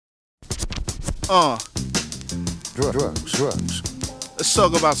Drugs. Let's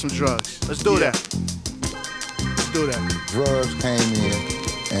talk about some drugs. Let's do that. Let's do that. Drugs came in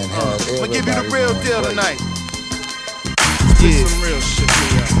and had everybody. I'm gonna give you the real deal crazy tonight. Yeah, some real shit for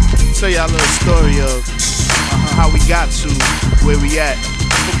y'all. Tell y'all a little story of how we got to where we at.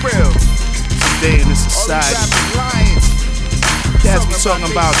 For real. Today in this society. Cats be talking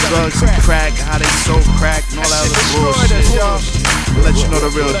about drugs and crack, how they sold crack and all that other bullshit. I'll let you know the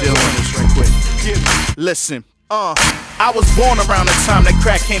real deal on this right quick. Listen. I was born around the time that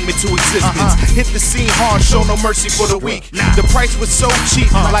crack came into existence. Hit the scene hard, show no mercy for the weak. The price was so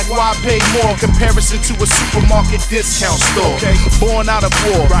cheap, like why pay more? Comparison to a supermarket discount store. Born out of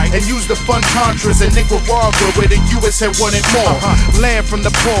war, and used to fund Contras in Nicaragua, where the U.S. had wanted more. Land from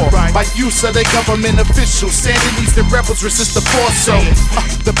the poor, by use of the government officials. Sandinista rebels resist the force, so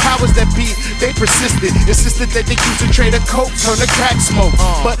the powers that be, they persisted. Insisted that they use a trade of coke, turn to crack smoke.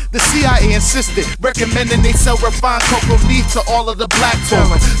 But the CIA insisted, recommending they sell refined cocoa leaf to all of the black folk.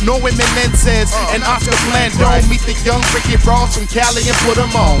 Norway Menendez and Oscar Blandon meet the young Ricky Ross from Cali and put them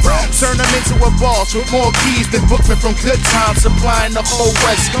on. Turn them into a boss with more keys than Bookman from Good Times, supplying the whole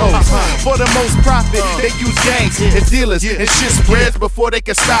West Coast. For the most profit, they use gangs as dealers and shit spreads before they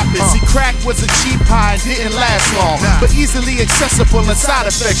could stop it. See, crack was a cheap high and didn't last long, but easily accessible and side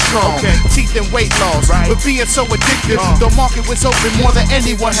effects strong. Teeth and weight loss, but being so addictive, the market was open more than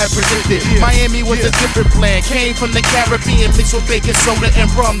anyone had predicted. Miami was a different plan. Came from the Caribbean, mixed with baking soda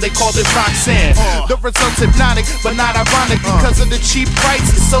and rum, they called it Roxanne. The results hypnotic, but not ironic, because of the cheap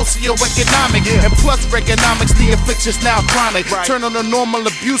prices, socio-economic, and plus economics, the affliction's now chronic. Turn on a normal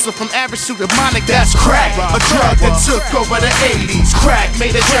abuser from average to demonic, that's crack. A drug that took over the 80s. Crack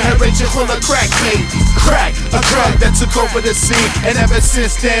made a generation full of crack babies. Crack, a drug that took over the scene, and ever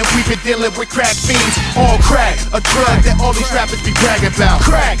since then we've been dealing with crack fiends. On crack, a drug that all these rappers be bragging about.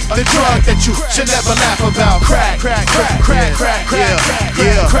 Crack, the drug that you should never laugh about. Crack.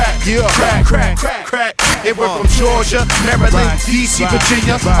 It went from Georgia, Maryland, DC,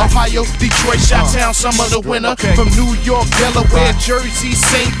 Virginia, Ohio, Detroit, Chi-Town, some of the winter. From New York, Delaware, Jersey,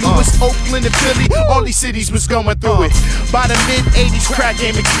 St. Louis, Oakland, and Philly, all these cities was going through it. By the mid-80s, crack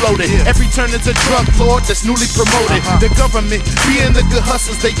game exploded. Every turn into drug lord that's newly promoted. The government, being the good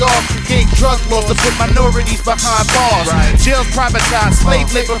hustlers, they all create drug laws to put minorities behind bars. Jails privatized,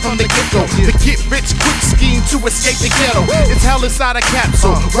 slave labor from the get-go. The get-rich-quick scheme to escape the ghetto. It's hell inside a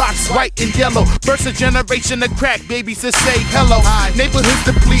capsule, rocks white and yellow. First a generation of crack babies to say hello. Neighborhoods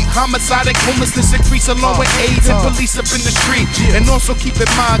deplete, homicidal homelessness increase along with AIDS and police up in the street. And also keep in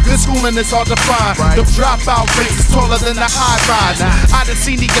mind, good schooling is hard to find. The dropout rate is taller than the high rise. I done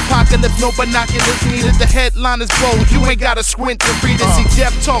seen the apocalypse, no binoculars needed. The headline is bold, you ain't gotta squint to read it. See,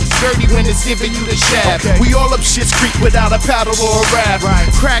 death talks dirty when it's giving you the shaft. We all up shit's creek without a paddle or a raft.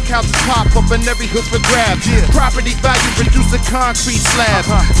 Crack houses pop up in every hood for grabs. Property value reduced to concrete slabs.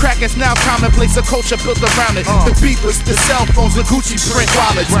 Crack is now commonplace, a culture built around it. The beepers, the cell phones, the Gucci print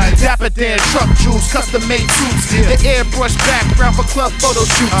wallets. Dapper Dan, truck jewels, custom made suits. The airbrush background for club photo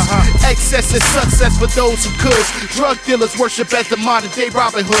shoots. Excess is success for those who could. Drug dealers worship as the modern day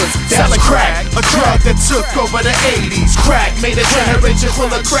Robin Hoods. Selling crack, a drug that took over the 80s. Crack made a generation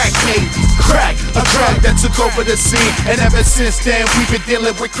full of crack babies. Crack, a drug that took over the scene, and ever since then we've been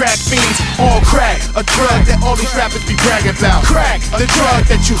dealing with crack fiends. On crack, a drug that all these rappers be bragging about. Crack, the drug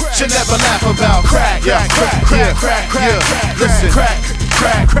that you should never laugh about. Crack, listen, crack.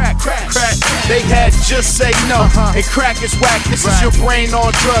 They had just say no, and crack is whack. This is your brain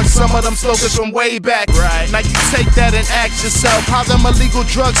on drugs. Some of them slogans from way back. Now you take that and ask yourself, how them illegal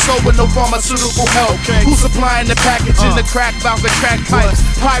drugs sold with no pharmaceutical help? Who's supplying the packaging, the crack valves, the crack pipes?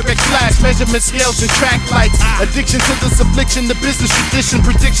 Pyrex flash, measurement scales and track lights. Addiction to this affliction, the business tradition.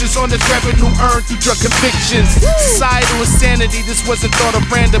 Predictions on this revenue earned through drug convictions. Societal insanity, this wasn't thought of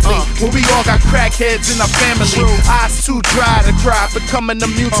randomly. When we all got crackheads in our family. Eyes too dry to cry, becoming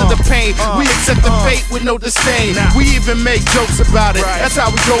immune to the pain. We accept the fate with no disdain. We even make jokes about it. That's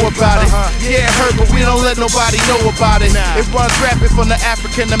how we go about it. Yeah, it hurt, but we don't let nobody know about it. It runs rapid from the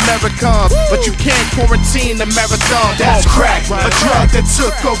African Americans, but you can't quarantine the marathon. That's crack, a drug that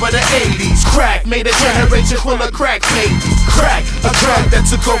took over the 80s. Crack made a generation full of crack babies. Crack, a drug that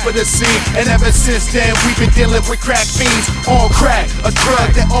took over the scene, and ever since then we've been dealing with crack fiends. On crack, a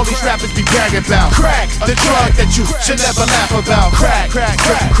drug that all these rappers be bragging about. Crack, the drug that you should never laugh about. Crack.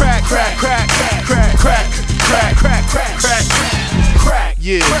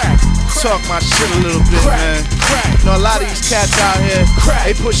 Yeah, talk my shit a little bit, man. You know, a lot of these cats out here,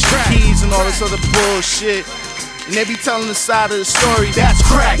 they pushing keys and all this other bullshit, and they be telling the side of the story that's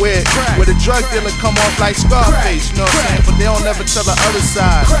crack, where the drug dealer come off like Scarface, you know what I'm saying? But they don't never tell the other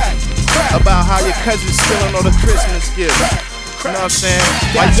side. about how your cousin's stealing all the Christmas gifts. You know what I'm saying?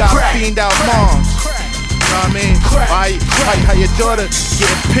 Why you got fiend out moms? You know what I mean? How your daughter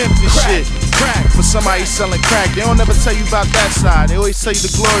getting pimped and shit for somebody selling crack. They don't never tell you about that side. They always tell you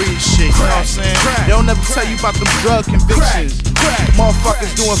the glorious shit. You know what I'm saying? They don't never tell you about them drug convictions.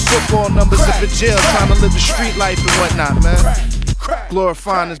 Motherfuckers doing football numbers up in jail trying to live the street life and whatnot, man.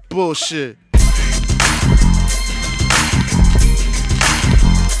 Glorifying this bullshit.